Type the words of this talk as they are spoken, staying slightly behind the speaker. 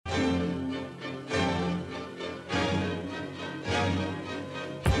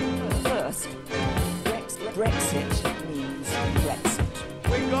Brexit means Brexit.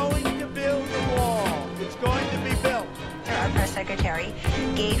 We're going to build a wall. It's going to be built. Our press secretary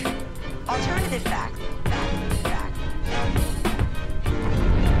gave alternative facts.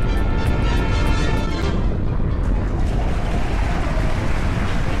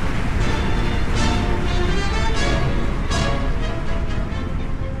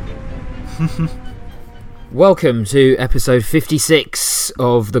 Welcome to episode 56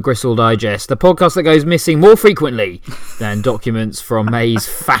 of the Gristle Digest, the podcast that goes missing more frequently than documents from May's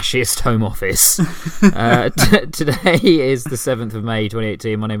fascist Home Office. Today is the 7th of May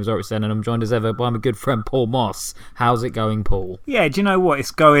 2018. My name is Robertson and I'm joined as ever by my good friend Paul Moss. How's it going, Paul? Yeah, do you know what?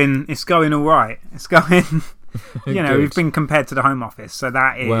 It's going all right. It's going, we've been compared to the Home Office, so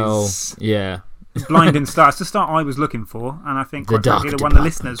that is... Well, yeah. Blinding stars. The start I was looking for, and I think quite frankly the one the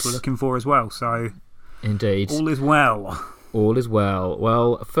listeners were looking for as well. So, indeed, all is well. All is well.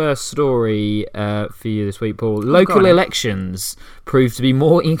 Well, first story for you this week, Paul. Local elections proved to be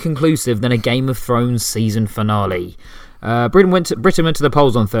more inconclusive than a Game of Thrones season finale. Britain went to the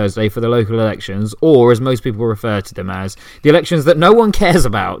polls on Thursday for the local elections, or as most people refer to them as, the elections that no one cares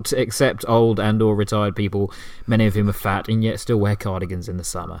about except old and or retired people, many of whom are fat and yet still wear cardigans in the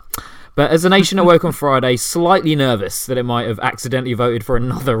summer. But as the nation awoke on Friday, slightly nervous that it might have accidentally voted for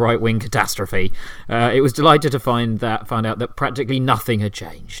another right-wing catastrophe, it was delighted to find out that practically nothing had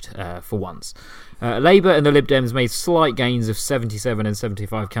changed for once. Labour and the Lib Dems made slight gains of 77 and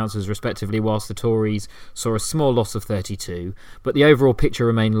 75 councillors respectively, whilst the Tories saw a small loss of 32, but the overall picture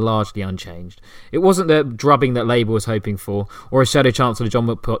remained largely unchanged. It wasn't the drubbing that Labour was hoping for, or as Shadow Chancellor John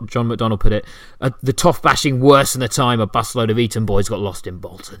McDonnell put it, the toff-bashing worse than the time a busload of Eton boys got lost in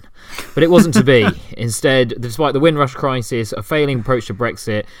Bolton. But it wasn't to be. Instead, despite the Windrush crisis, a failing approach to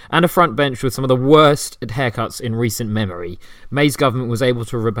Brexit, and a front bench with some of the worst haircuts in recent memory, May's government was able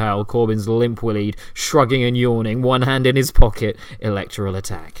to repel Corbyn's limp-willied, shrugging and yawning, one hand in his pocket, electoral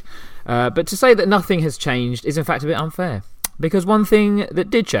attack. But to say that nothing has changed is in fact a bit unfair, because one thing that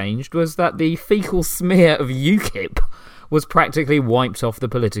did change was that the fecal smear of UKIP was practically wiped off the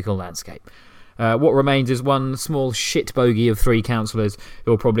political landscape. What remains is one small shit bogey of three councillors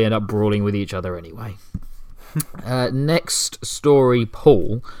who will probably end up brawling with each other anyway. Next story,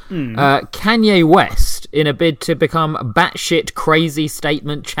 Paul. Kanye West in a bid to become batshit crazy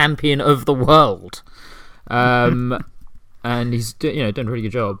statement champion of the world. And he's done a really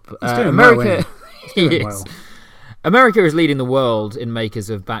good job. He's doing America, well. America is leading the world in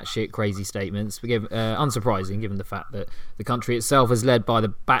makers of batshit crazy statements. Unsurprising, given the fact that the country itself is led by the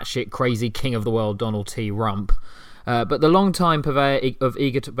batshit crazy king of the world, Donald T. Rump. But the long-time purveyor of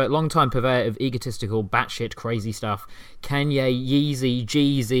egotistical batshit crazy stuff, Kanye Yeezy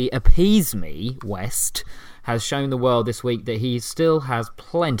Jeezy Appease Me West, has shown the world this week that he still has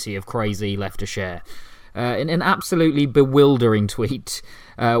plenty of crazy left to share. In an absolutely bewildering tweet,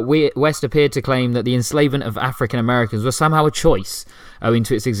 West appeared to claim that the enslavement of African Americans was somehow a choice, owing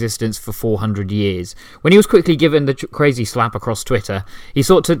to its existence for 400 years. When he was quickly given the crazy slap across Twitter, he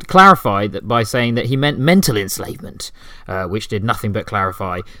sought to clarify that by saying that he meant mental enslavement, which did nothing but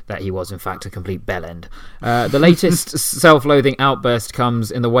clarify that he was in fact a complete bellend. The latest self-loathing outburst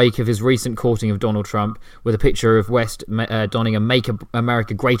comes in the wake of his recent courting of Donald Trump, with a picture of West donning a Make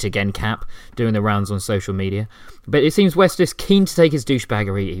America Great Again cap, doing the rounds on social media. But it seems West is keen to take his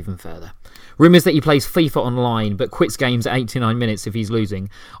douchebaggery even further. Rumours that he plays FIFA online but quits games at 89 minutes if he's losing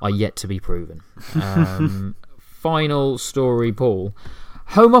are yet to be proven. Final story, Paul.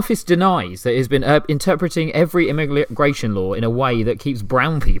 Home Office denies that it has been interpreting every immigration law in a way that keeps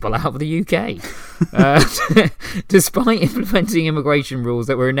brown people out of the UK. Despite implementing immigration rules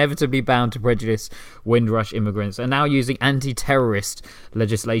that were inevitably bound to prejudice Windrush immigrants, and now using anti-terrorist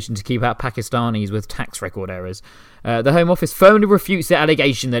legislation to keep out Pakistanis with tax record errors, the Home Office firmly refutes the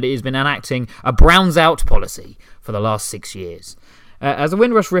allegation that it has been enacting a browns out policy for the last 6 years. As the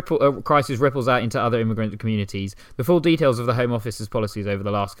Windrush crisis ripples out into other immigrant communities, the full details of the Home Office's policies over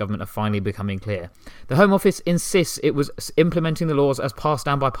the last government are finally becoming clear. The Home Office insists it was implementing the laws as passed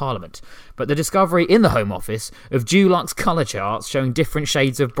down by Parliament, but the discovery in the Home Office of Dulux colour charts showing different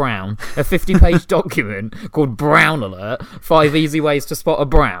shades of brown, a 50-page document called Brown Alert, 5 easy ways to spot a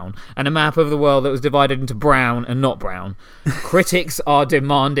brown, and a map of the world that was divided into brown and not brown. Critics are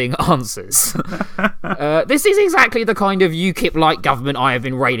demanding answers. This is exactly the kind of UKIP-like government I have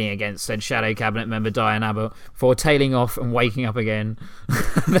been railing against, said Shadow Cabinet member Diane Abbott, before tailing off and waking up again.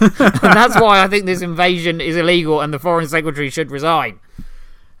 And that's why I think this invasion is illegal and the Foreign Secretary should resign.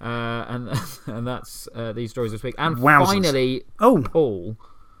 And that's these stories this week. And Wowzers. finally, Paul,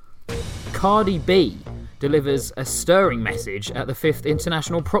 Cardi B delivers a stirring message at the 5th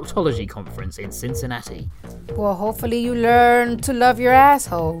International Proctology Conference in Cincinnati. Well, hopefully you learn to love your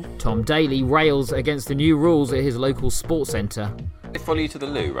asshole. Tom Daley rails against the new rules at his local sports centre. They follow you to the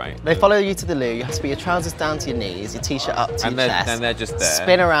loo, right? They follow you to the loo. You have to put your trousers down to your knees, your t-shirt up to your chest. And they're just there.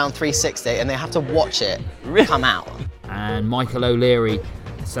 Spin around 360, and they have to watch it come out. And Michael O'Leary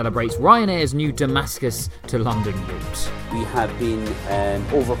celebrates Ryanair's new Damascus to London route. We have been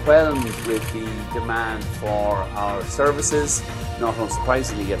overwhelmed with the demand for our services. Not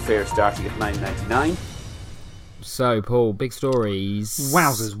unsurprisingly, at fares starting at $9.99. So, Paul, big stories.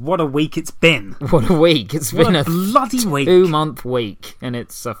 Wowzers, what a week it's been. What a week. It's been a bloody week. 2-month week, and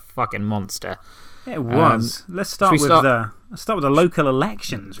it's a fucking monster. It was. Let's start with the local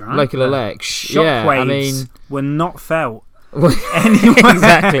elections, right? Local elections. Shockwaves were not felt. Anyway.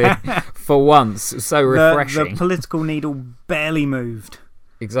 Exactly. For once. So refreshing. The political needle barely moved.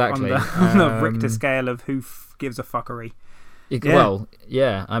 Exactly. On the Richter scale of who gives a fuckery. Well,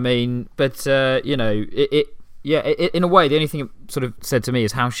 yeah. I mean, but, you know, in a way, the only thing it sort of said to me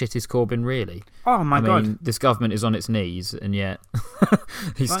is how shit is Corbyn really? Oh, my God. I mean, this government is on its knees, and yet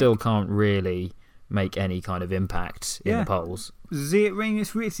he still can't really make any kind of impact in the polls.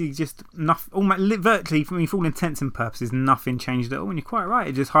 It's really just nothing, almost, virtually, for all intents and purposes, nothing changed at all. And you're quite right.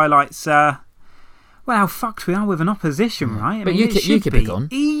 It just highlights, how fucked we are with an opposition, right? But UKIP are gone.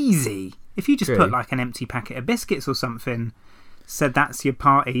 Easy. If you just put like an empty packet of biscuits or something, said that's your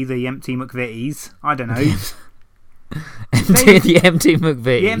party, the empty McVitties, I don't know. The empty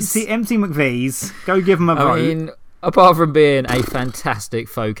McVitties. The empty McVitties. Go give them a vote. I mean, apart from being a fantastic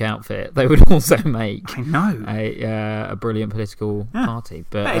folk outfit, they would also make a brilliant political party.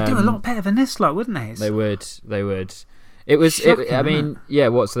 But they'd do a lot better than this, wouldn't they? They would. It was.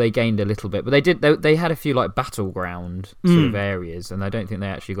 So they gained a little bit, but they had a few battleground sort of areas, and I don't think they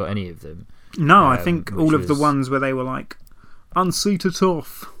actually got any of them. No, I think all of the ones where they were unseated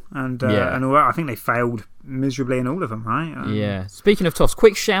off, and I think they failed miserably in all of them, right? Speaking of toffs,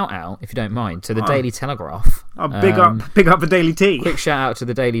 quick shout out, if you don't mind, to the Daily Telegraph. Big up the Daily T. Quick shout out to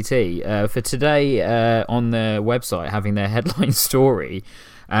the Daily T for today on their website having their headline story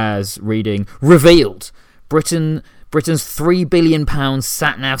as reading revealed Britain's £3 billion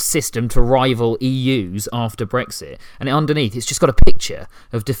sat-nav system to rival EU's after Brexit, and underneath it's just got a picture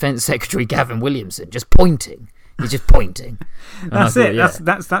of Defence Secretary Gavin Williamson just pointing. He's just pointing. That's it. Yeah.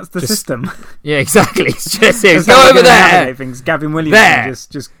 That's the system. Yeah, exactly. It's just go over there. Gavin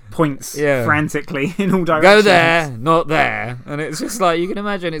Williamson just points frantically in all directions. Go there, not there. And it's just you can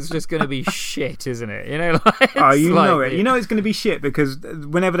imagine it's just going to be shit, isn't it? You know, know it. You know it's going to be shit because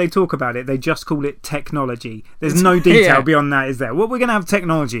whenever they talk about it, they just call it technology. There's no detail beyond that, is there? What we're going to have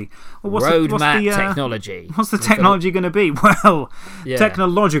technology? Well, Roadmap technology. What's the technology going to be? Well,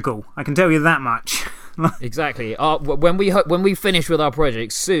 technological. I can tell you that much. Exactly. When we finish with our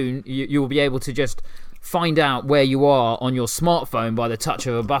project soon, you will be able to just find out where you are on your smartphone by the touch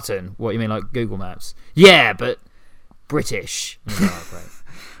of a button. What, you mean like Google Maps? Yeah, but British.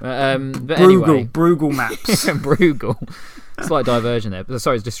 But anyway, Bruegel Maps. Bruegel. Slight diversion there.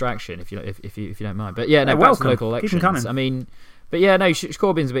 Sorry, it's distraction if you don't mind. But yeah, no, back to local elections. I mean, but yeah, no,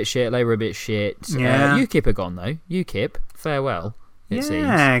 Corbyn's a bit shit. Labour a bit shit. UKIP are gone though. UKIP, farewell. It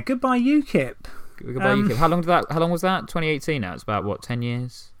seems. Goodbye UKIP. Goodbye UKIP. How long was that? 2018 now. It's about 10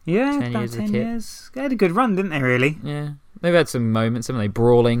 years. Yeah, 10 years. They had a good run, didn't they? Really? Yeah. They've had some moments, haven't they?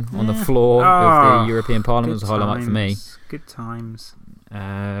 Brawling on the floor of the European Parliament was a highlight for me. Good times.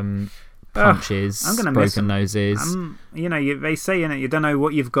 Punches, I'm gonna broken noses. They say you don't know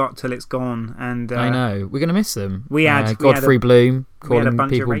what you've got till it's gone, and I know we're gonna miss them. We had Godfrey Bloom calling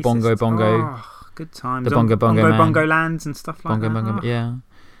people bongo. Good times. The bongo lands and stuff like that. Bongo, yeah.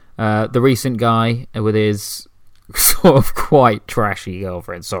 The recent guy with his sort of quite trashy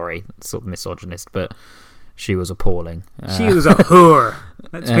girlfriend. Sorry, sort of misogynist, but she was appalling. She was a whore.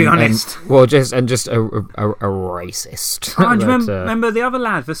 Let's be honest. Just a racist. Oh, do you remember the other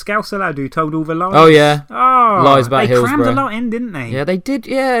lad, the Scouser lad who told all the lies? Oh yeah. Oh, lies about Hillsborough. They crammed a lot in, didn't they? Yeah, they did.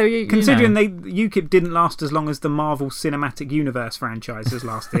 Yeah, considering UKIP didn't last as long as the Marvel Cinematic Universe franchises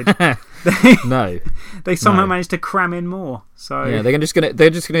lasted. They somehow managed to cram in more. So yeah, they're just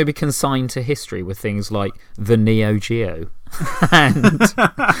gonna be consigned to history with things like the Neo Geo and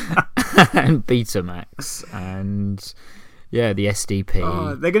Betamax and the SDP.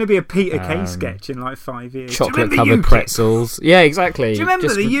 Oh, they're going to be a Peter Kay sketch in 5 years. Chocolate covered pretzels. Yeah, exactly. Do you remember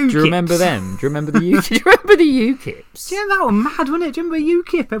the UKIPs? Do you remember them? Do you remember the UKIPs? Yeah, that was mad, wasn't it? Do you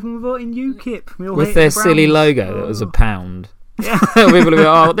remember UKIP? Everyone voting UKIP. With their silly logo that was a pound. Yeah. People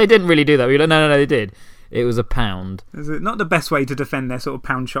were they didn't really do that. We were like, no, they did. It was a pound. Is it not the best way to defend their sort of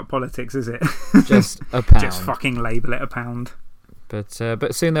pound shop politics, is it? Just a pound. Just fucking label it a pound. But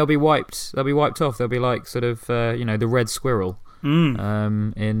soon they'll be wiped. They'll be wiped off. They'll be like sort of the red squirrel. In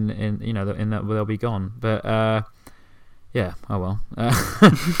that they'll be gone. But yeah. Oh well.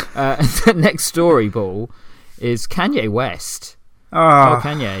 The next story, Paul, is Kanye West. Oh,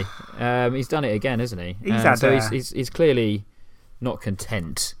 Kanye. He's done it again, isn't he? He's clearly not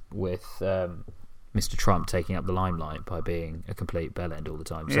content with Mr. Trump taking up the limelight by being a complete bellend all the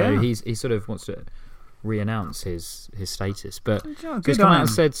time. So he sort of wants to re-announce his status, but he's come out and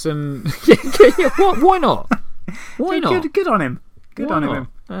said some. Why not? Why not? Good on him. Good on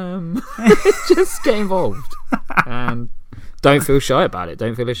him. Just get involved and don't feel shy about it.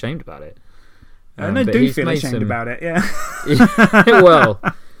 Don't feel ashamed about it. Do feel ashamed about it. Yeah. Well,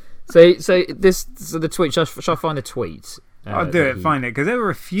 so the tweet. Shall I find the tweet? I'll do it. Find it, because there were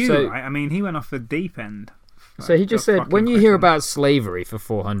a few. Right? I mean, he went off the deep end. So he just said, when you hear about slavery for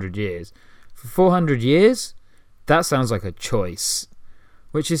 400 years. For 400 years, that sounds like a choice,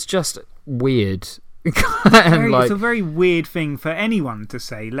 which is just weird. It's a very weird thing for anyone to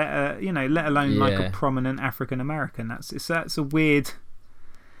say. Let alone like a prominent African American. That's a weird.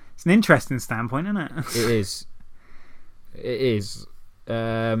 It's an interesting standpoint, isn't it? It is.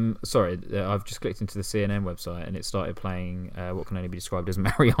 Sorry, I've just clicked into the CNN website and it started playing what can only be described as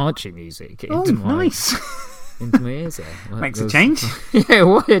mariachi music. Nice. Into my ears there. Makes a change. Yeah,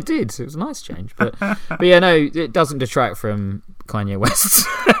 well, it did. It was a nice change, but yeah, no, it doesn't detract from Kanye West.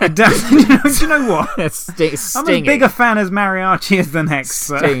 It does. Do you know what? It's I'm as big a fan as mariachi as the next.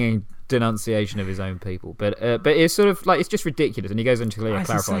 Stinging denunciation of his own people, but it's sort of like it's just ridiculous, and he goes into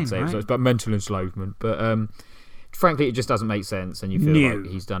clarified saying so it's about mental enslavement, but frankly, it just doesn't make sense, and you feel like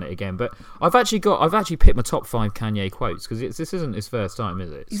he's done it again. But I've actually picked my top 5 Kanye quotes, because this isn't his first time,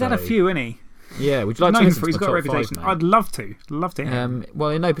 is it? He's had a few, isn't he? Yeah, would you like to listen to he's got a reputation. I'd love to. Well,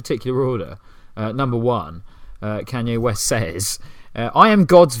 in no particular order. Number 1, Kanye West says, I am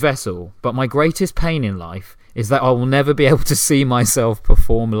God's vessel, but my greatest pain in life is that I will never be able to see myself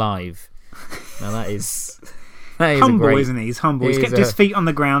perform live. Now that is humble, isn't he? He's humble. He's kept his feet on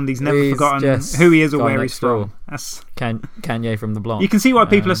the ground. He's never forgotten who he is or where he's from. That's Kanye from the block. You can see why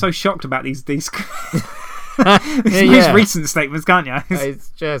people are so shocked about these most recent statements, can't you? It's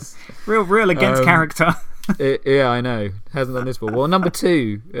just real against character. Yeah, I know. Hasn't done this before. Well, number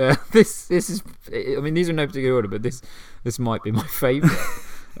 2. This is. I mean, these are in no particular order, but this might be my favourite.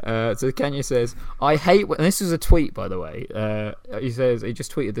 So Kanye says, I hate when, and this is a tweet, by the way. He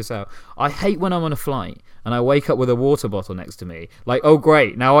just tweeted this out. I hate when I'm on a flight and I wake up with a water bottle next to me. Like, oh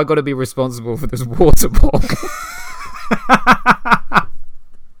great, now I got to be responsible for this water bottle.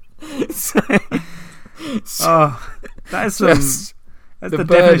 That's the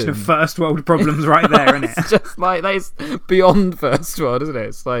definition of first world problems right there, isn't it? It's just like, that is beyond first world, isn't it?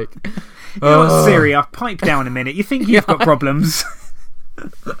 It's like, you know what, Syria, pipe down a minute. You think you've got problems?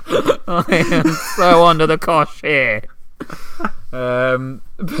 I am so under the cosh here. But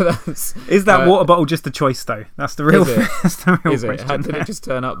is that water bottle just a choice, though? That's the real question. How did it just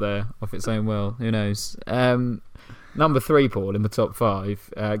turn up there off its own will? Who knows? Number 3, Paul, in the top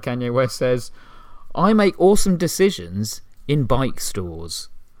 5, Kanye West says, I make awesome decisions in bike stores.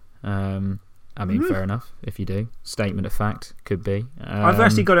 I mean, fair enough if you do. Statement of fact, could be. I've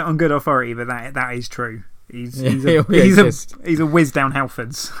actually got it on good authority, but that is true. He's a whiz down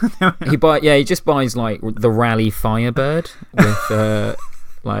Halfords. He just buys like the Rally Firebird with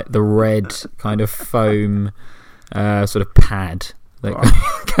like the red kind of foam sort of pad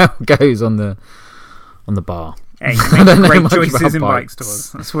that goes on the bar. Hey, he makes great choices in bike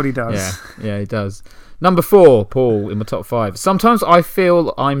stores. That's what he does. Yeah, he does. Number 4, Paul, in my top 5. Sometimes I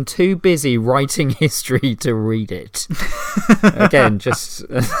feel I'm too busy writing history to read it. Again, just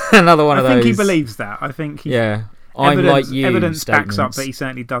another one of those. I think he believes that. I think I'm like you. Evidence backs up that he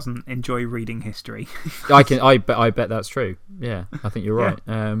certainly doesn't enjoy reading history. I bet that's true. Yeah, I think you're right.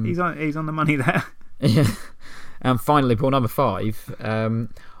 He's on the money there. Yeah. And finally, Paul, number 5.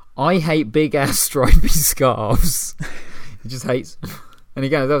 I hate big ass stripy scarves. He just hates. And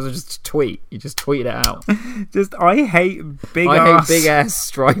again, that was just a tweet. He just tweeted it out. I hate big ass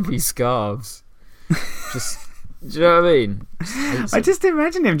stripy scarves. Just, do you know what I mean? I just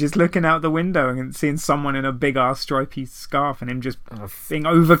imagine him just looking out the window and seeing someone in a big ass stripy scarf and him just being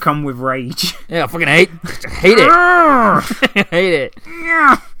overcome with rage. Yeah, I fucking hate it. Hate it.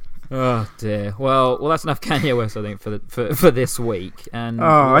 Yeah. Oh dear. Well, that's enough Kanye West, I think, for this week. And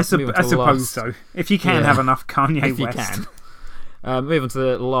I suppose so. If you can have enough Kanye West. If you can. Move on to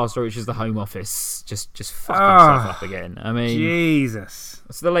the last story, which is the Home Office just fucking stuff up again. I mean, Jesus.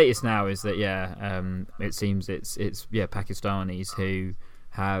 So the latest now is that it seems it's Pakistanis who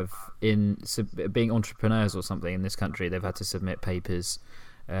have being entrepreneurs or something in this country. They've had to submit papers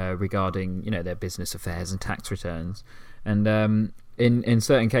regarding their business affairs and tax returns, and in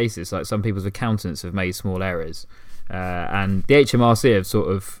certain cases, like some people's accountants have made small errors, and the HMRC have sort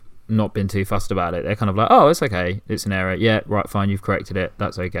of not been too fussed about it. They're kind of like, oh, it's okay, it's an error, yeah, right, fine, you've corrected it,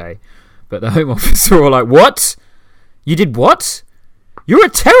 that's okay. But the Home Office are all like, what? You did what? You're a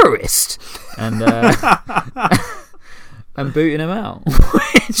terrorist! And and booting him out.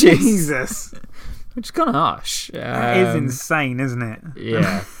 Jesus. Which is kind of harsh. That is insane, isn't it?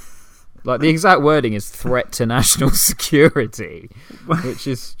 Yeah. Like, the exact wording is threat to national security, which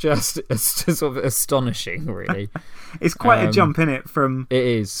is just sort of astonishing, really. It's quite a jump, innit, from it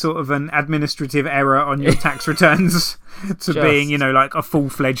is sort of an administrative error on your tax returns to being, like a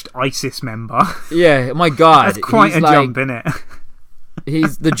full-fledged ISIS member. Yeah, my God. That's quite a jump, innit?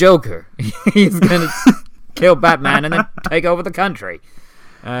 He's the Joker. He's going to kill Batman and then take over the country.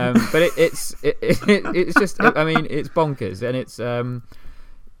 But it's just, I mean, it's bonkers, and it's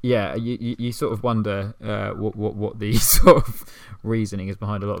you sort of wonder what the sort of reasoning is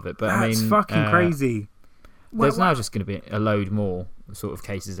behind a lot of it. But that's I mean, fucking crazy. There's now just going to be a load more sort of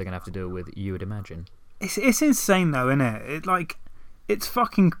cases they're going to have to deal with, you would imagine. It's insane though, isn't it? It's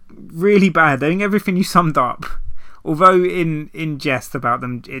fucking really bad. I think everything you summed up, although in jest about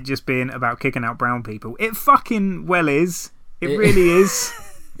them it just being about kicking out brown people, it fucking well is. It really is.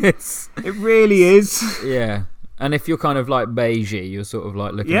 It really is. Yeah. And if you're kind of like beigey, you're sort of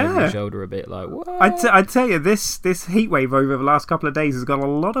like looking over your shoulder a bit like, what? I'd tell you, this heat wave over the last couple of days has got a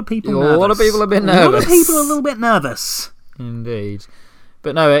lot of people nervous. A lot of people have been nervous. A lot of people are a little bit nervous. Indeed.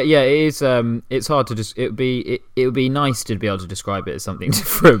 But no, it is. It's hard to just. It would be nice to be able to describe it as something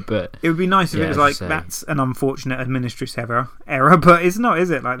different, but it would be nice if it was like that's an unfortunate administrative error, but it's not, is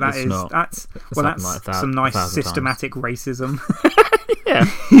it? Like that that's like some nice systematic racism. Yeah,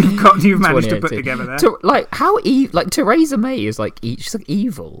 you've managed to put together there. Theresa May is she's like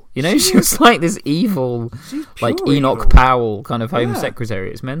evil. She was like this evil, like Enoch evil. Powell kind of Home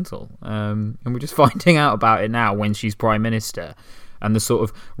Secretary. It's mental. And we're just finding out about it now when she's Prime Minister. And the sort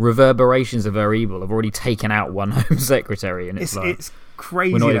of reverberations of her evil have already taken out one Home Secretary, and it's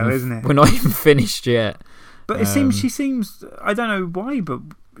crazy though, isn't it? We're not even finished yet. But she seems, I don't know why, but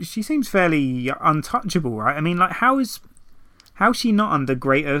she seems fairly untouchable, right? I mean, like, how's she not under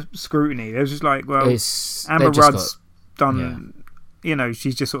greater scrutiny? There's just like, well, Amber Rudd's done.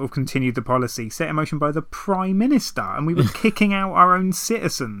 She's just sort of continued the policy set in motion by the Prime Minister, and we were kicking out our own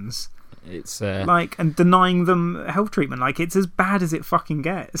citizens. It's and denying them health treatment. Like, it's as bad as it fucking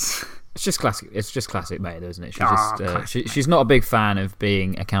gets. It's just classic. It's just classic May, though, isn't it? She's not a big fan of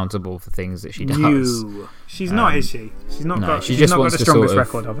being accountable for things that she does. She's not, is she? She's not got. She she's just not wants got the to strongest sort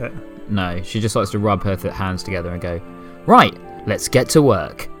of, record of it. No, she just likes to rub her hands together and go, right, let's get to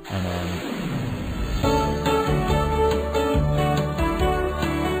work. And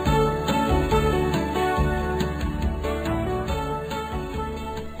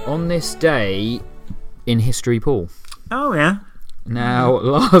on this day in history, Paul. Oh, yeah. Now,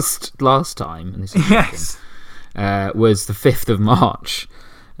 last time, and this is was the 5th of March.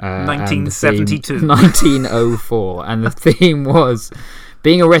 1972. 1904. And the theme was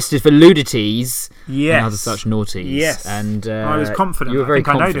being arrested for ludities and other such naughties. Yes. And I was confident. You were very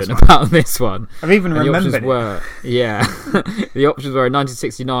confident about about this one. I've even remembered it. The options were in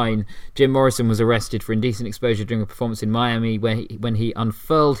 1969, Jim Morrison was arrested for indecent exposure during a performance in Miami when he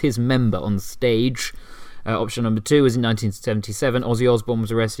unfurled his member on stage. Option number 2 was in 1977. Ozzy Osbourne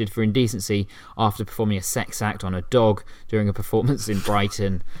was arrested for indecency after performing a sex act on a dog during a performance in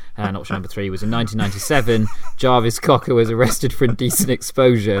Brighton. And option number 3 was in 1997. Jarvis Cocker was arrested for indecent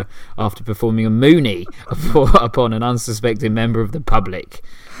exposure after performing a moonie upon an unsuspecting member of the public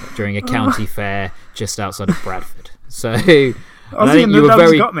during a county fair just outside of Bradford. So Ozzy and the dog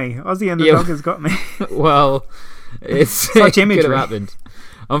has got me. Ozzy and the dog has got me. Well, it's such imagery. Could have happened.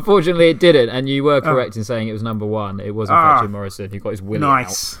 Unfortunately, it didn't, and you were correct in saying it was number 1. It was in fact Jim Morrison who got his willy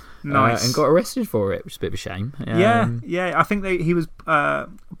out. Nice. And got arrested for it, which is a bit of a shame. Yeah. I think he was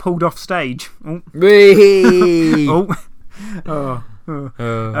pulled off stage. Oh.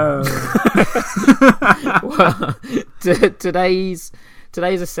 Well, today's the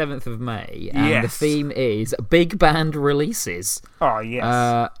 7th of May, and the theme is big band releases. Oh,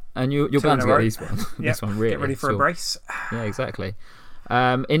 yes. And you're bound to get this one. This one, really. Get ready for a brace. Yeah, exactly. In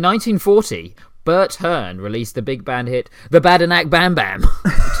 1940, Bert Hearn released the big band hit The Badanac Bam Bam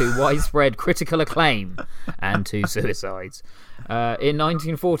to widespread critical acclaim and 2 suicides. In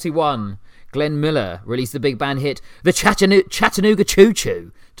 1941, Glenn Miller released the big band hit The Chattanooga Choo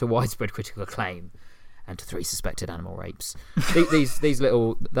Choo to widespread critical acclaim and to 3 suspected animal rapes. These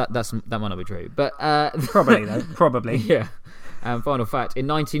little... That might not be true. But, probably, though. Probably. Yeah. And final fact, in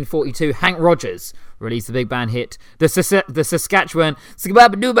 1942, Hank Rogers released the big band hit The Saskatchewan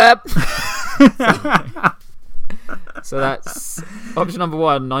Skibabadubab. So that's option number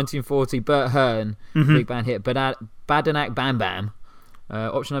 1, 1940, Bert Hearn, big band hit Badanac Bam Bam.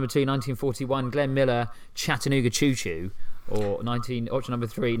 Option number 2, 1941, Glenn Miller, Chattanooga Choo Choo. Or option number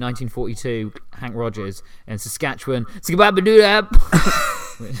 3, 1942, Hank Rogers, and Saskatchewan Skibabadubab.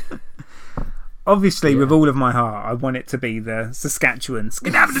 Obviously, with all of my heart, I want it to be the Saskatchewan.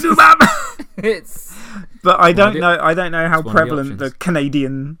 But I don't know how prevalent the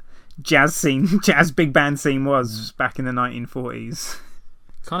Canadian jazz big band scene was back in the 1940s.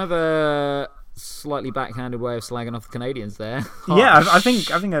 Kind of a slightly backhanded way of slagging off the Canadians there. Yeah, I think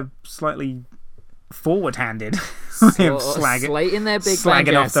a slightly forward-handed way of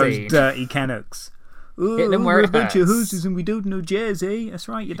slagging off those dirty Canucks. Hit them where we're it a bunch of hurts. hooses and we don't know jazz, eh? That's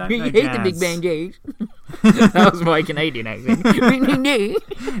right, you don't know You jazz. hate the big band jazz. That was my Canadian accent.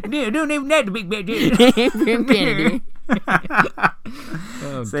 No, don't even know the big band jazz.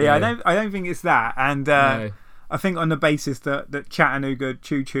 See, I don't think it's that. And No. I think on the basis that Chattanooga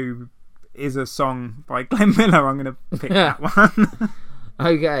Choo Choo is a song by Glenn Miller, I'm going to pick that one.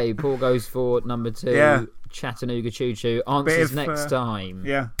 Okay, Paul goes for number 2, Yeah. Chattanooga Choo Choo. Answers next time.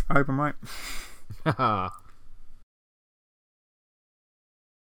 Yeah, I hope I'm right.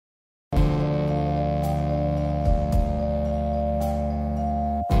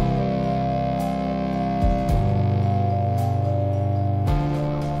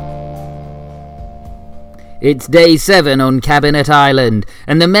 It's day 7 on Cabinet Island,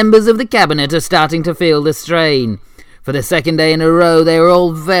 and the members of the cabinet are starting to feel the strain. For the second day in a row, they are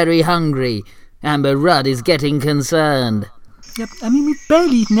all very hungry. Amber Rudd is getting concerned. Yep, I mean, we've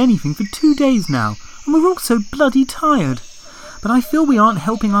barely eaten anything for 2 days now, and we're all so bloody tired. But I feel we aren't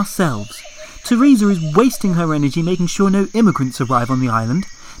helping ourselves. Teresa is wasting her energy making sure no immigrants arrive on the island.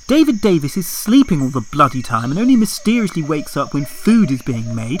 David Davis is sleeping all the bloody time and only mysteriously wakes up when food is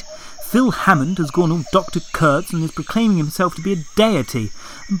being made. Phil Hammond has gone all Dr. Kurtz and is proclaiming himself to be a deity.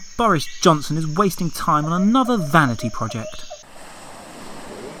 And Boris Johnson is wasting time on another vanity project.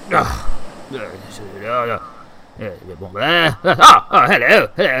 Hello.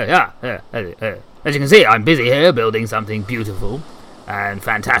 As you can see, I'm busy here building something beautiful and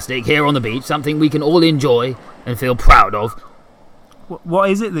fantastic here on the beach, something we can all enjoy and feel proud of. What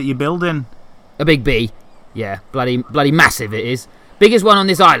is it that you're building? A big bee. Yeah, bloody massive it is. Biggest one on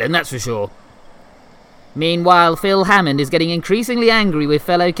this island, that's for sure. Meanwhile, Phil Hammond is getting increasingly angry with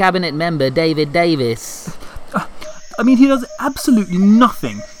fellow cabinet member David Davis. I mean, he does absolutely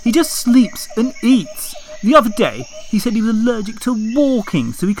nothing. He just sleeps and eats. The other day, he said he was allergic to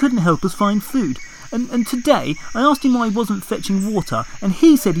walking, so he couldn't help us find food. And today, I asked him why he wasn't fetching water, and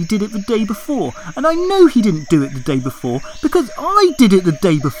he said he did it the day before. And I know he didn't do it the day before, because I did it the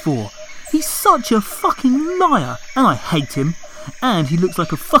day before. He's such a fucking liar, and I hate him. And he looks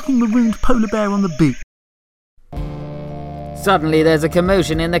like a fucking marooned polar bear on the beach. Suddenly there's a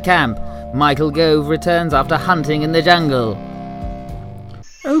commotion in the camp. Michael Gove returns after hunting in the jungle.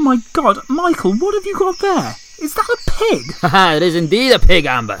 Oh my god, Michael, what have you got there? Is that a pig? Haha, it is indeed a pig,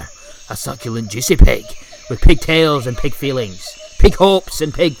 Amber. A succulent, juicy pig, with pigtails and pig feelings, pig hopes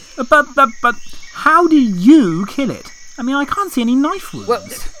and pig... But how do you kill it? I mean, I can't see any knife wounds.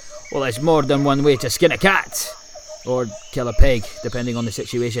 Well, there's more than one way to skin a cat. Or kill a pig, depending on the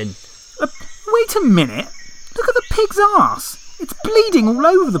situation. Wait a minute. Look at the pig's arse. It's bleeding all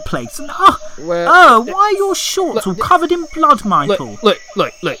over the place. And why are your shorts all covered in blood, Michael? Look.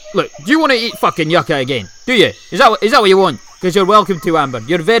 Do you want to eat fucking yucca again? Do you? Is that what you want? Because you're welcome to, Amber.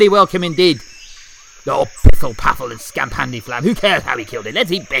 You're very welcome indeed. Oh, piffle, paffle and scamp handy flam. Who cares how he killed it?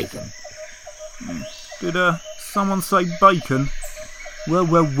 Let's eat bacon. Did someone say bacon?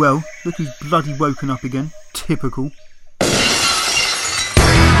 Well. Look who's bloody woken up again. Typical.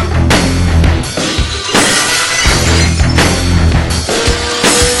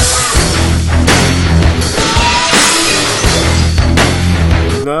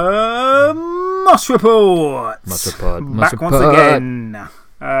 The Moss Report. Back once again.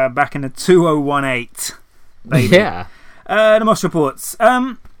 Back in the 2018. Baby. Yeah. The Moss Reports.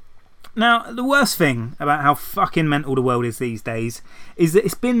 Now, the worst thing about how fucking mental the world is these days is that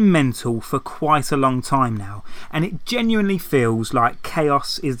it's been mental for quite a long time now, and it genuinely feels like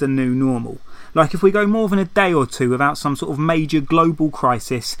chaos is the new normal. Like if we go more than a day or two without some sort of major global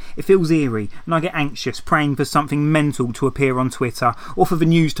crisis, it feels eerie and I get anxious praying for something mental to appear on Twitter or for the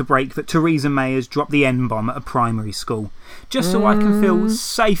news to break that Theresa May has dropped the N-bomb at a primary school. Just so I can feel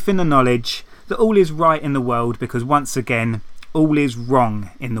safe in the knowledge that all is right in the world, because once again, all is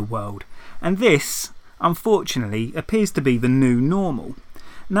wrong in the world. And this, unfortunately, appears to be the new normal.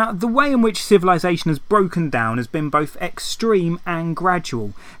 Now, the way in which civilization has broken down has been both extreme and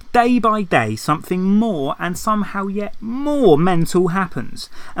gradual. Day by day, something more and somehow yet more mental happens.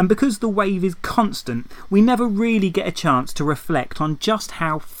 And because the wave is constant, we never really get a chance to reflect on just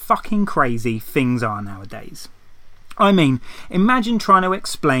how fucking crazy things are nowadays. I mean, imagine trying to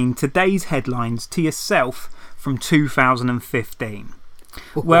explain today's headlines to yourself from 2015.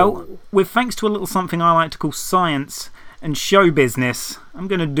 Well, with thanks to a little something I like to call science and show business, I'm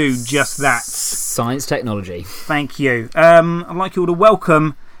going to do just that. Science technology. Thank you. I'd like you all to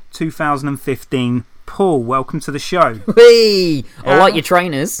welcome 2015 Paul. Welcome to the show. Whee! I like your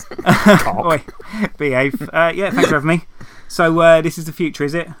trainers. Oi, behave. Yeah, thanks for having me. So, this is the future,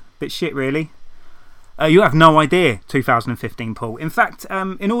 is it? Bit shit, really. You have no idea, 2015 Paul. In fact,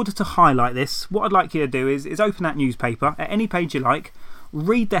 in order to highlight this, what I'd like you to do is open that newspaper at any page you like,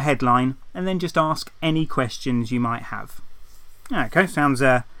 read the headline, and then just ask any questions you might have. Okay, sounds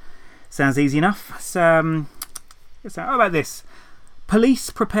easy enough. So, how about this? Police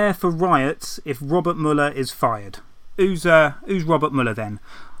prepare for riots if Robert Mueller is fired. Who's Robert Mueller then?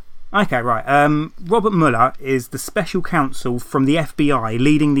 Okay, right. Robert Mueller is the special counsel from the FBI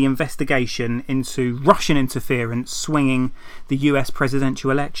leading the investigation into Russian interference swinging the US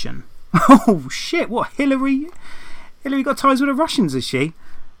presidential election. Oh, shit. What, Hillary got ties with the Russians, is she?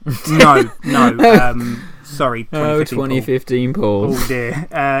 No. Sorry, 2015 Paul. Oh,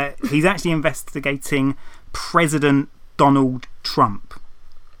 dear. He's actually investigating President Donald Trump.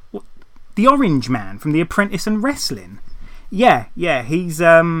 What? The Orange Man from The Apprentice and Wrestling? Yeah, he's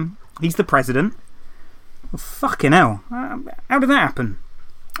the president. Well, fucking hell. How did that happen?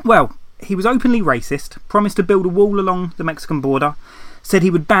 Well, he was openly racist, promised to build a wall along the Mexican border, said he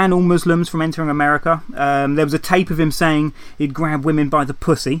would ban all Muslims from entering America. There was a tape of him saying he'd grab women by the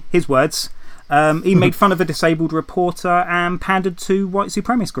pussy, his words. He made fun of a disabled reporter and pandered to white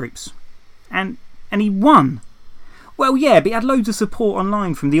supremacist groups. And he won. Well, yeah, but he had loads of support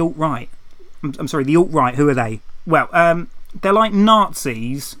online from the alt-right. I'm sorry, the alt-right, who are they? Well, they're like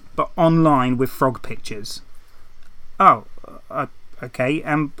Nazis, but online with frog pictures. Oh, okay.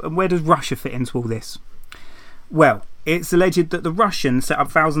 And where does Russia fit into all this? Well, it's alleged that the Russians set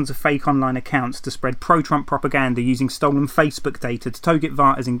up thousands of fake online accounts to spread pro-Trump propaganda using stolen Facebook data to target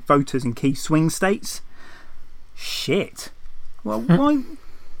voters in key swing states. Shit. Well, why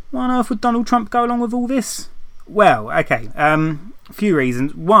on earth would Donald Trump go along with all this? Well, okay. A few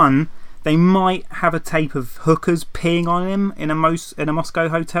reasons. One, they might have a tape of hookers peeing on him in a Moscow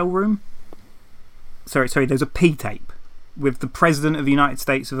hotel room. Sorry, there's a pee tape with the President of the United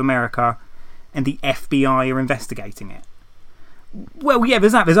States of America and the FBI are investigating it. Well, yeah,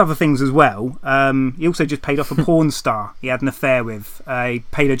 there's that. There's other things as well. He also just paid off a porn star he had an affair with. He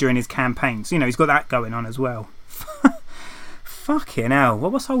paid her during his campaign. So, he's got that going on as well. Fucking hell.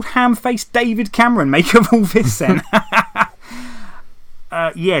 What's old ham-faced David Cameron make of all this then?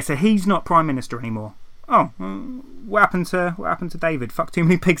 Yeah, so he's not Prime Minister anymore. Oh, what happened to David? Fuck too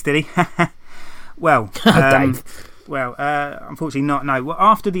many pigs, did he? Well, Dave. Well, unfortunately not. No. Well,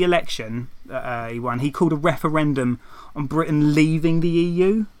 after the election he won, he called a referendum on Britain leaving the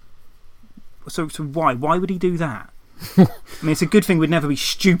EU. So why? Why would he do that? I mean, it's a good thing we'd never be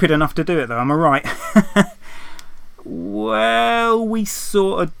stupid enough to do it, though. Am I right? Well, we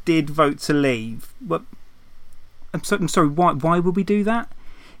sort of did vote to leave. But I'm sorry, why would we do that?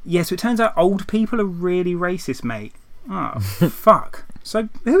 Yeah, so it turns out old people are really racist, mate. Oh, fuck. So,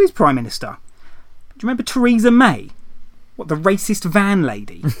 who is Prime Minister? Do you remember Theresa May? What, the racist van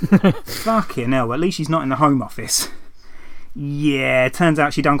lady? Fucking hell, at least she's not in the Home Office. Yeah, turns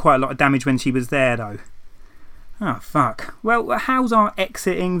out she done quite a lot of damage when she was there, though. Oh, fuck. Well, how's our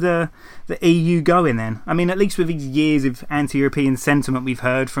exiting the EU going then? I mean, at least with these years of anti-European sentiment we've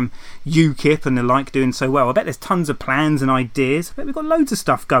heard from UKIP and the like doing so well, I bet there's tons of plans and ideas. I bet we've got loads of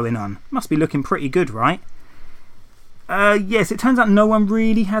stuff going on. Must be looking pretty good, right? Yes, it turns out no one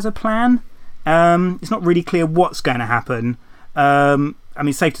really has a plan. It's not really clear what's going to happen. I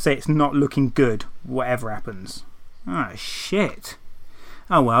mean, safe to say it's not looking good, whatever happens. Oh, shit.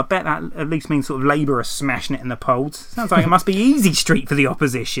 Oh, well, I bet that at least means sort of Labour are smashing it in the polls. Sounds like it must be easy street for the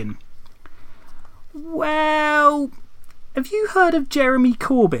opposition. Well, have you heard of Jeremy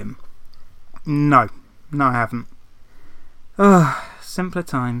Corbyn? No, I haven't. Oh, simpler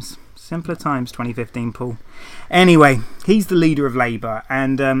times. Simpler times, 2015, Paul. Anyway, he's the leader of Labour,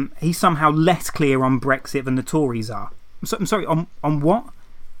 and he's somehow less clear on Brexit than the Tories are. I'm sorry, on what?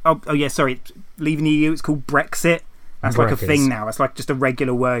 Oh, yeah, sorry. Leaving the EU, it's called Brexit. That's like a thing now. It's like just a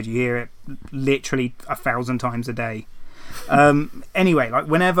regular word. You hear it literally 1,000 times a day. Anyway, like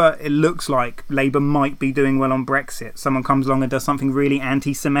whenever it looks like Labour might be doing well on Brexit, someone comes along and does something really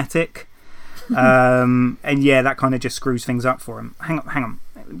anti-Semitic. And yeah, that kind of just screws things up for him. Hang on.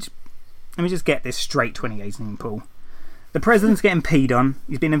 Let me just get this straight, 2018, Paul. The president's getting peed on.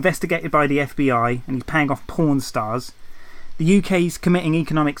 He's been investigated by the FBI and he's paying off porn stars. The UK's committing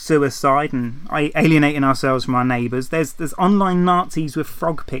economic suicide and alienating ourselves from our neighbours. There's online Nazis with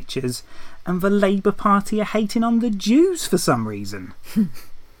frog pictures, and the Labour Party are hating on the Jews for some reason.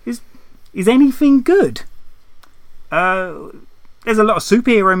 Is anything good? There's a lot of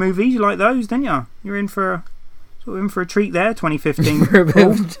superhero movies. You like those, don't you? You're in for a treat there, 2015. In for a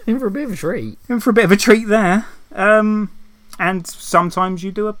bit of a treat. In for a bit of a treat there. And sometimes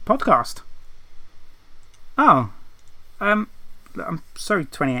you do a podcast. Oh. I'm sorry,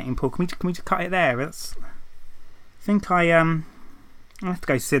 2018, Paul. Can we just cut it there? I think I have to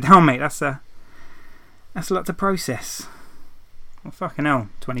go sit down, mate. That's a lot to process. Well, fucking hell,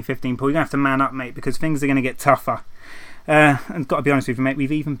 2015, Paul. You're going to have to man up, mate, because things are going to get tougher. And got to be honest with you, mate,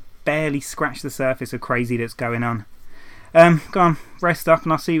 we've even barely scratched the surface of crazy that's going on. Go on, rest up,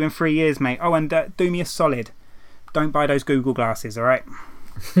 and I'll see you in 3 years, mate. Oh, and do me a solid. Don't buy those Google glasses, all right?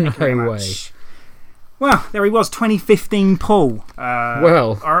 No way. Well, there he was, 2015 Paul.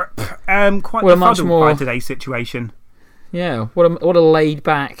 Quite befuddled by today's situation. Yeah, what a laid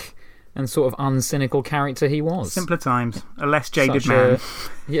back and sort of uncynical character he was. Simpler times, a less jaded man.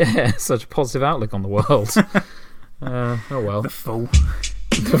 Such a positive outlook on the world. Oh well. The fool.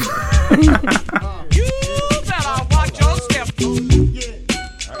 You better watch your step.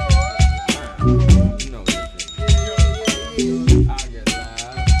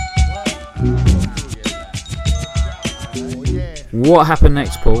 What happened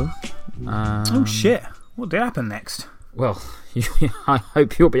next, Paul? Oh shit! What did happen next? Well, I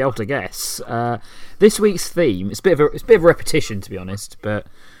hope you'll be able to guess. This week's theme. It's a bit of a repetition, to be honest, but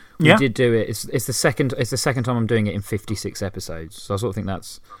we did do it. It's the second time I'm doing it in 56 episodes, so I sort of think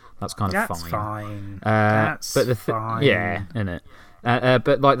that's kind of fine. That's fine. Yeah, isn't it?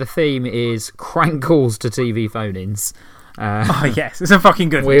 But like the theme is crank calls to TV phone-ins. Oh yes, it's a fucking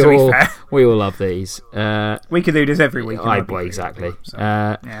good one, to be fair. We all love these. We could do this every week. Exactly.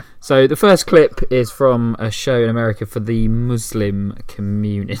 So the first clip is from a show in America for the Muslim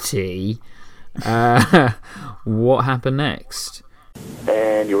community. What happened next?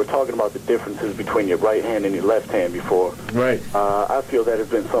 And you were talking about the differences between your right hand and your left hand before. Right. I feel that has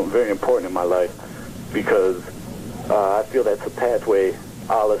been something very important in my life because I feel that's a pathway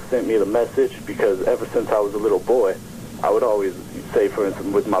Allah sent me the message, because ever since I was a little boy, I would always say, for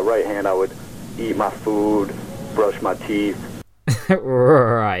instance, with my right hand, I would eat my food, brush my teeth.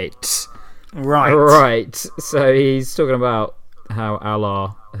 Right. So he's talking about how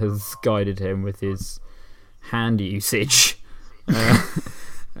Allah has guided him with his hand usage.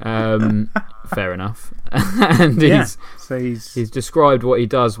 Fair enough. And he's described what he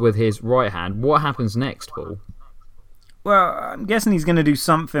does with his right hand. What happens next, Paul? Well, I'm guessing he's going to do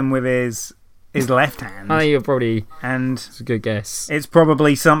something with his left hand. You're probably. And it's a good guess. It's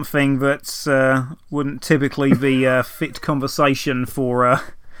probably something that wouldn't typically be a fit conversation for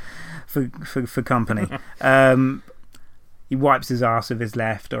company. He wipes his ass with his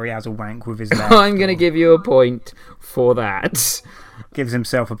left, or he has a wank with his left. I'm going to give you a point for that. Gives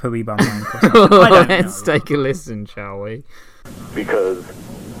himself a pooey bum wank or something. Let's take a listen, shall we? Because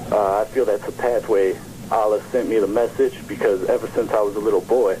I feel that's a pathway Allah sent me the message, because ever since I was a little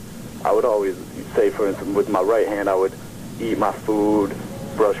boy, I would always say, for instance, with my right hand, I would eat my food,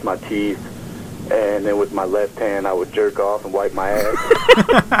 brush my teeth, and then with my left hand, I would jerk off and wipe my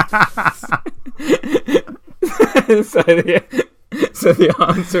ass. So the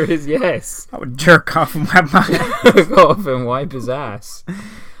answer is yes. I would jerk off and wipe my ass. Jerk off and wipe his ass.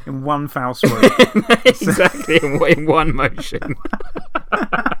 In one foul swoop. Exactly, in one motion.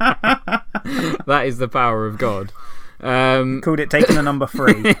 That is the power of God. Called it taking a number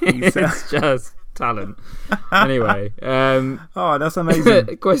 3. It's just talent. Anyway. Oh, that's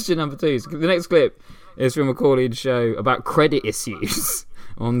amazing. Question number 2. So the next clip is from a call-in show about credit issues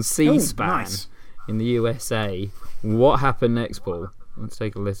on C-SPAN in the USA. What happened next, Paul? Let's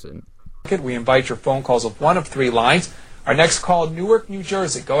take a listen. We invite your phone calls of one of 3 lines. Our next call, Newark, New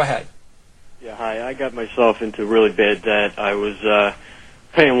Jersey. Go ahead. Yeah, hi. I got myself into really bad debt. I was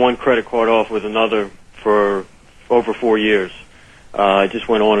paying one credit card off with another for over 4 years. It just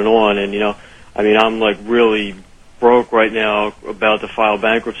went on, and I mean, I'm like really broke right now, about to file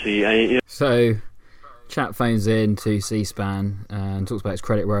bankruptcy. And, So, chap phones in to C-SPAN and talks about his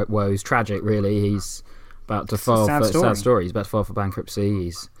credit woes. Tragic, really. He's about to file for sad story. He's about to file for bankruptcy.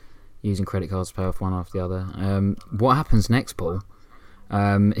 He's using credit cards to pay off one after the other. What happens next, Paul?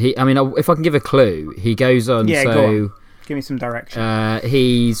 If I can give a clue, he goes on. Yeah, so, go on. Give me some direction.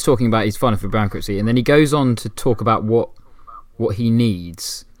 He's talking about he's filing for bankruptcy, and then he goes on to talk about what he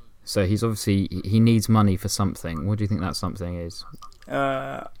needs. So he needs money for something. What do you think that something is?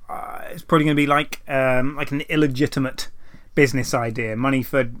 It's probably going to be like an illegitimate business idea, money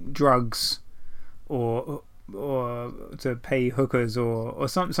for drugs, or to pay hookers, or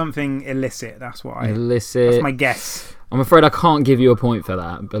something illicit. That's my guess. I'm afraid I can't give you a point for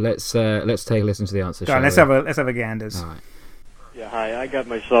that, but let's take a listen to the answer. Go on, let's have a ganders. All right. Yeah, hi. I got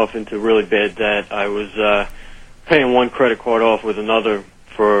myself into really bad debt. I was paying one credit card off with another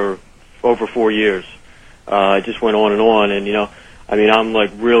for over 4 years. It just went on, and I mean, I'm like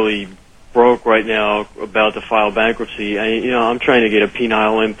really broke right now, about to file bankruptcy. I'm trying to get a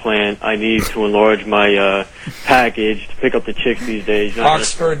penile implant. I need to enlarge my package to pick up the chicks these days.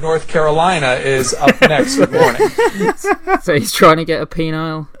 Oxford, North Carolina is up next. Good morning. So he's trying to get a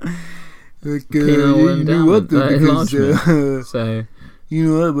penile. Enlargement. So.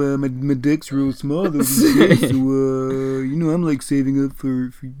 My dick's real small those days, so I'm like saving up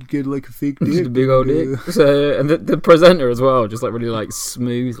for get like a fake dick. Just a big old dick. So, and the presenter as well, just like really like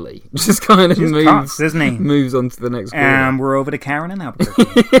smoothly, just kind of moves on to the next one. And we're over to Karen and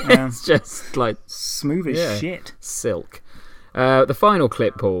Albuquerque. It's just like smooth as shit. Silk. The final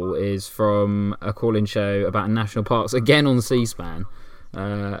clip, Paul, is from a call-in show about national parks, again on C-SPAN.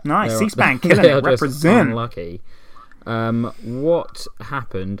 Nice, C-SPAN killing it. Represent. Unlucky. What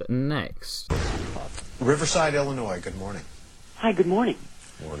happened next? Riverside, Illinois, good morning. Hi, good morning.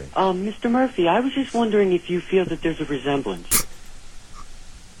 Morning. Mr. Murphy, I was just wondering if you feel that there's a resemblance.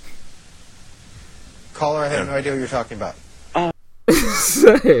 Caller, I have no idea what you're talking about.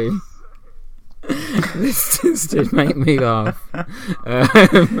 So, this did make me laugh.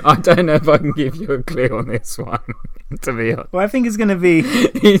 I don't know if I can give you a clue on this one, to be honest. Well, I think it's going to be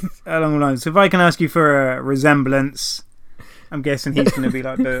along the lines. So if I can ask you for a resemblance, I'm guessing he's going to be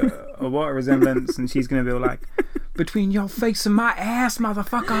like, what a resemblance? And she's going to be like, between your face and my ass,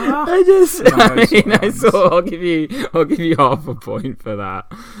 motherfucker. I'll give you half a point for that,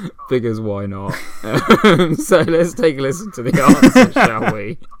 because why not? So let's take a listen to the answer, shall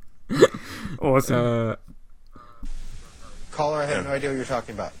we? Awesome. Caller, I have no idea what you're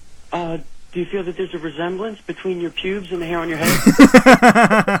talking about. Do you feel that there's a resemblance between your pubes and the hair on your head?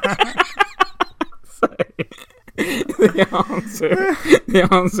 The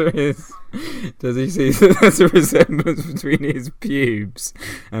answer is, does he see that there's a resemblance between his pubes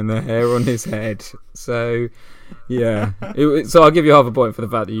and the hair on his head? So, yeah. So I'll give you half a point for the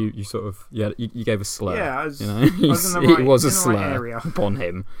fact that you sort of, you gave a slur. Yeah, it was a slur upon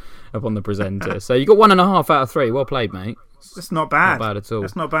him, upon the presenter. So you got 1.5 out of 3. Well played, mate. That's not bad. Not bad at all.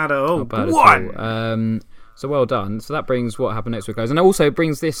 That's not bad at all. Not bad at all. So well done. So that brings What Happened Next to a close, and it also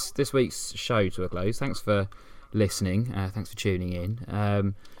brings this week's show to a close. Thanks for listening. Thanks for tuning in.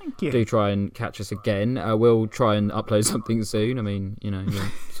 Thank you. Do try and catch us again. We'll try and upload something soon. I mean,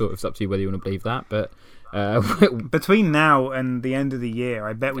 sort of it's up to you whether you want to believe that, but between now and the end of the year,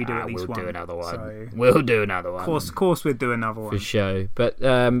 I bet we do at least one. We'll do another one. So we'll do another one. Of course, we'll do another one for show. But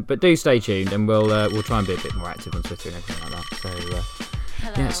do stay tuned, and we'll try and be a bit more active on Twitter and everything like that.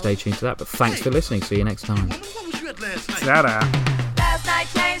 So stay tuned to that. But thanks for listening. See you next time. Ta-da.